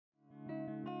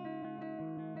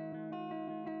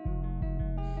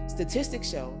Statistics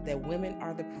show that women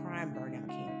are the prime burnout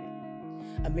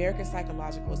candidate. American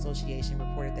Psychological Association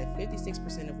reported that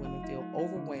 56% of women feel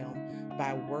overwhelmed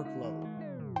by workload.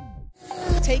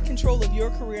 Take control of your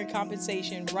career and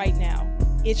compensation right now.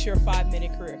 It's your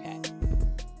 5-minute career hack.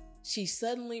 She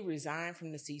suddenly resigned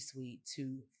from the C-suite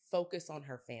to focus on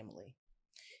her family.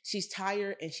 She's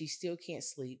tired and she still can't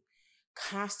sleep,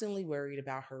 constantly worried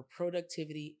about her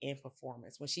productivity and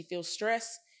performance. When she feels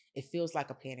stressed, it feels like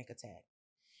a panic attack.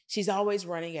 She's always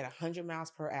running at 100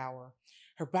 miles per hour.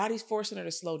 Her body's forcing her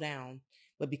to slow down,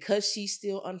 but because she's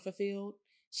still unfulfilled,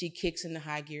 she kicks into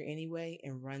high gear anyway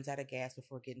and runs out of gas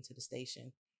before getting to the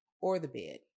station or the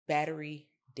bed. Battery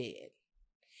dead.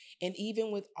 And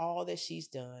even with all that she's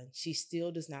done, she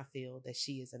still does not feel that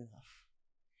she is enough.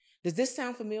 Does this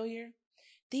sound familiar?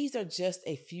 These are just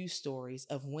a few stories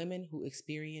of women who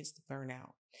experienced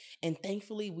burnout. And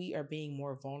thankfully, we are being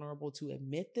more vulnerable to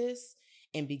admit this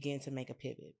and begin to make a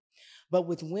pivot. But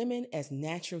with women as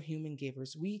natural human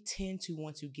givers, we tend to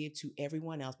want to give to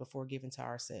everyone else before giving to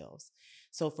ourselves.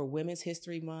 So for Women's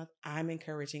History Month, I'm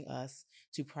encouraging us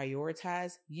to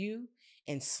prioritize you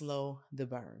and slow the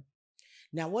burn.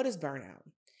 Now, what is burnout?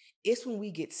 It's when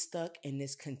we get stuck in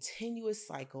this continuous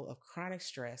cycle of chronic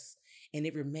stress and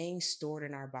it remains stored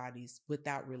in our bodies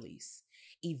without release.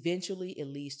 Eventually, it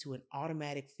leads to an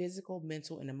automatic physical,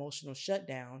 mental, and emotional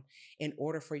shutdown in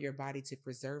order for your body to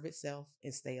preserve itself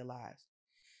and stay alive.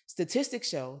 Statistics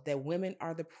show that women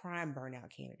are the prime burnout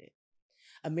candidate.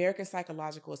 American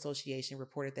Psychological Association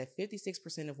reported that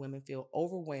 56% of women feel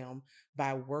overwhelmed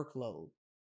by workload.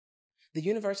 The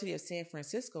University of San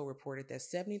Francisco reported that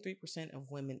 73%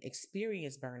 of women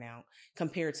experience burnout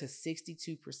compared to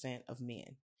 62% of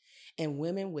men. And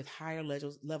women with higher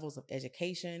levels of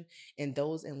education and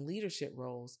those in leadership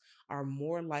roles are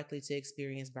more likely to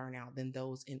experience burnout than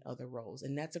those in other roles.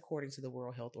 And that's according to the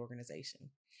World Health Organization.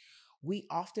 We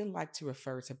often like to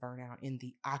refer to burnout in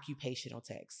the occupational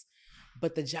text,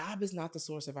 but the job is not the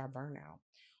source of our burnout.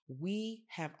 We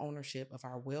have ownership of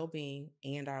our well-being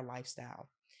and our lifestyle.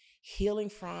 Healing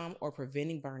from or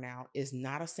preventing burnout is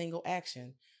not a single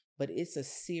action, but it's a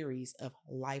series of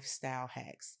lifestyle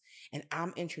hacks. And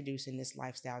I'm introducing this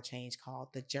lifestyle change called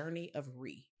the journey of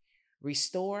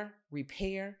restore,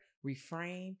 repair,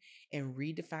 reframe, and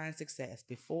redefine success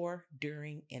before,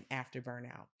 during, and after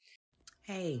burnout.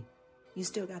 Hey, you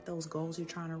still got those goals you're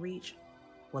trying to reach?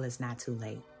 Well, it's not too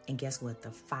late. And guess what? The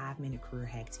 5-minute career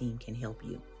hack team can help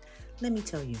you. Let me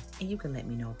tell you, and you can let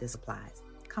me know if this applies.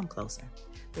 Come closer.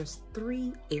 There's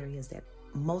 3 areas that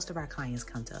most of our clients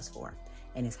come to us for.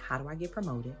 And it's how do I get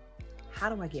promoted?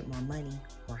 How do I get more money?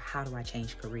 Or how do I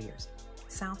change careers?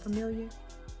 Sound familiar?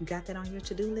 You got that on your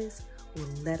to-do list? Well,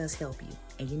 let us help you.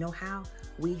 And you know how?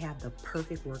 We have the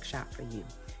perfect workshop for you.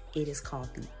 It is called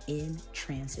the In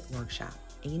Transit Workshop.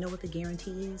 And you know what the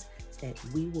guarantee is? It's that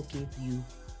we will give you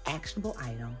actionable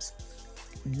items,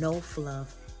 no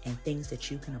fluff, and things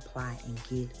that you can apply and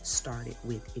get started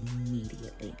with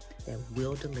immediately that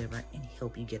will deliver and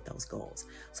help you get those goals.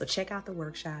 So check out the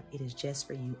workshop. It is just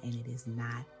for you and it is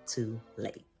not too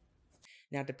late.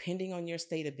 Now, depending on your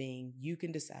state of being, you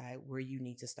can decide where you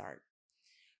need to start.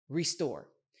 Restore.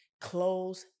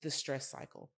 Close the stress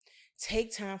cycle.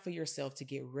 Take time for yourself to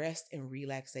get rest and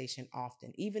relaxation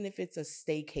often, even if it's a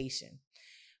staycation.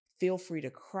 Feel free to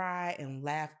cry and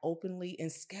laugh openly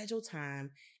and schedule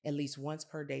time at least once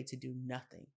per day to do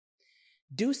nothing.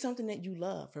 Do something that you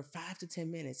love for 5 to 10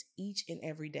 minutes each and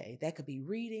every day. That could be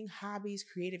reading, hobbies,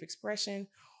 creative expression,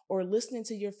 or listening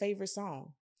to your favorite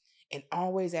song. And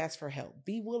always ask for help.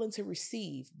 Be willing to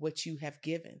receive what you have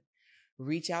given.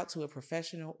 Reach out to a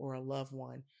professional or a loved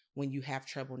one when you have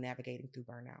trouble navigating through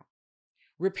burnout.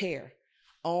 Repair.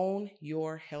 Own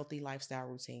your healthy lifestyle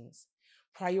routines.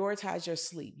 Prioritize your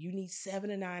sleep. You need 7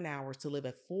 to 9 hours to live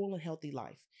a full and healthy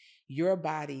life. Your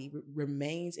body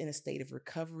remains in a state of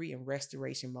recovery and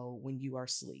restoration mode when you are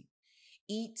asleep.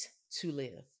 Eat to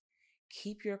live.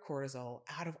 Keep your cortisol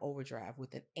out of overdrive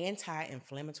with an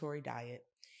anti-inflammatory diet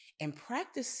and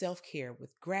practice self-care with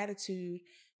gratitude,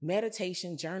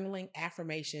 meditation, journaling,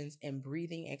 affirmations, and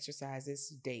breathing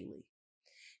exercises daily.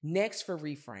 Next, for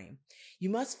reframe, you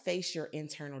must face your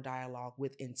internal dialogue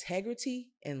with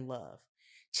integrity and love.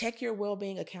 Check your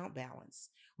well-being account balance.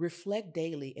 Reflect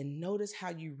daily and notice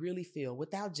how you really feel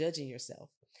without judging yourself.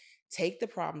 Take the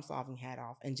problem-solving hat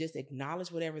off and just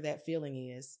acknowledge whatever that feeling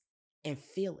is and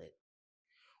feel it.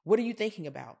 What are you thinking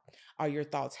about? Are your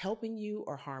thoughts helping you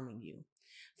or harming you?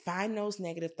 Find those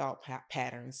negative thought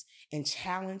patterns and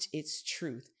challenge its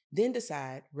truth. Then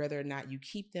decide whether or not you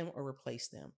keep them or replace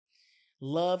them.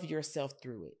 Love yourself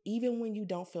through it. Even when you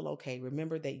don't feel okay,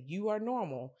 remember that you are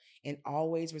normal and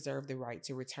always reserve the right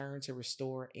to return, to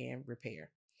restore, and repair.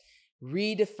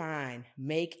 Redefine,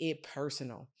 make it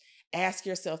personal. Ask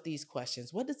yourself these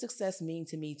questions. What does success mean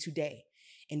to me today?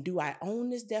 And do I own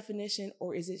this definition,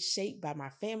 or is it shaped by my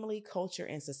family, culture,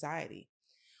 and society?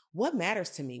 What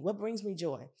matters to me? What brings me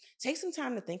joy? Take some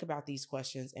time to think about these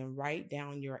questions and write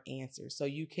down your answers so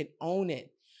you can own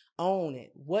it. Own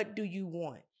it. What do you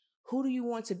want? Who do you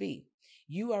want to be?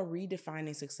 You are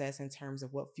redefining success in terms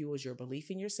of what fuels your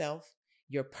belief in yourself,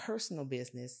 your personal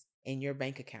business, and your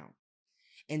bank account.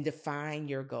 And define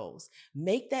your goals.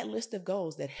 Make that list of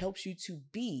goals that helps you to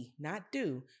be, not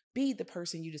do, be the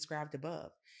person you described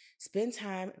above. Spend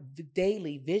time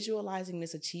daily visualizing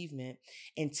this achievement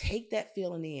and take that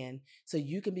feeling in so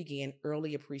you can begin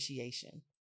early appreciation.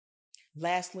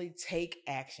 Lastly, take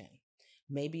action.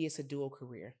 Maybe it's a dual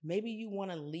career. Maybe you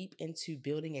want to leap into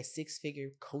building a 6-figure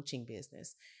coaching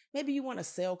business. Maybe you want to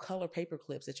sell color paper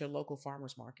clips at your local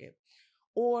farmer's market.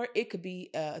 Or it could be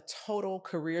a total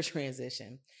career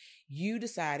transition. You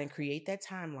decide and create that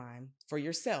timeline for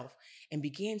yourself and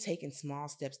begin taking small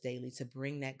steps daily to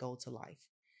bring that goal to life.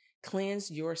 Cleanse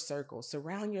your circle.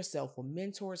 Surround yourself with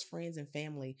mentors, friends, and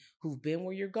family who've been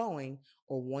where you're going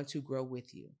or want to grow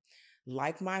with you.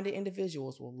 Like-minded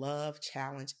individuals will love,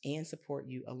 challenge, and support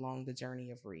you along the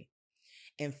journey of Re.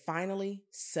 And finally,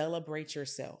 celebrate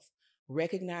yourself.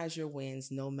 Recognize your wins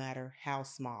no matter how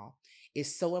small.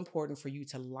 It's so important for you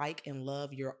to like and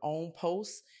love your own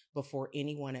posts before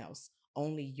anyone else.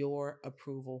 Only your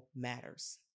approval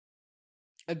matters.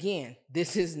 Again,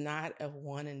 this is not a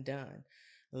one and done.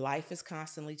 Life is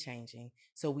constantly changing,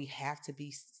 so we have to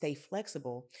stay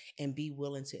flexible and be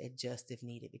willing to adjust if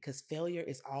needed, because failure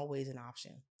is always an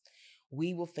option.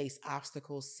 We will face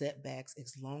obstacles, setbacks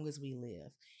as long as we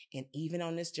live. And even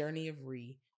on this journey of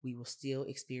Re, we will still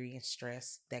experience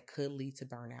stress that could lead to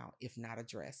burnout if not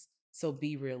addressed. So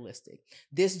be realistic.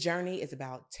 This journey is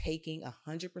about taking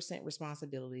 100%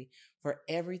 responsibility for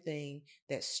everything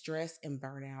that stress and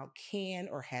burnout can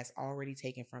or has already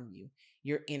taken from you.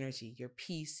 Your energy, your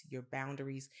peace, your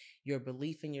boundaries, your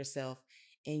belief in yourself,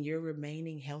 and your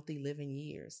remaining healthy living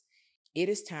years. It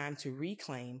is time to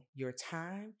reclaim your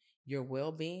time, your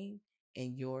well-being,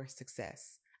 and your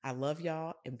success. I love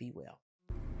y'all and be well.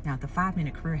 Now, the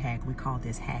 5-minute career hack, we call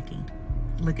this hacking.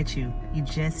 Look at you. You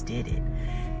just did it.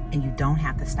 And you don't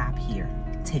have to stop here.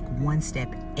 Take one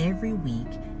step every week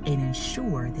and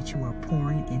ensure that you are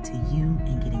pouring into you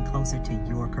and getting closer to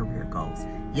your career goals.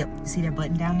 Yep, you see that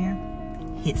button down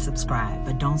there? Hit subscribe,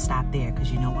 but don't stop there,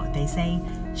 because you know what they say,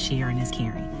 sharing is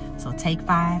caring. So take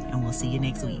 5 and we'll see you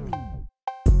next week.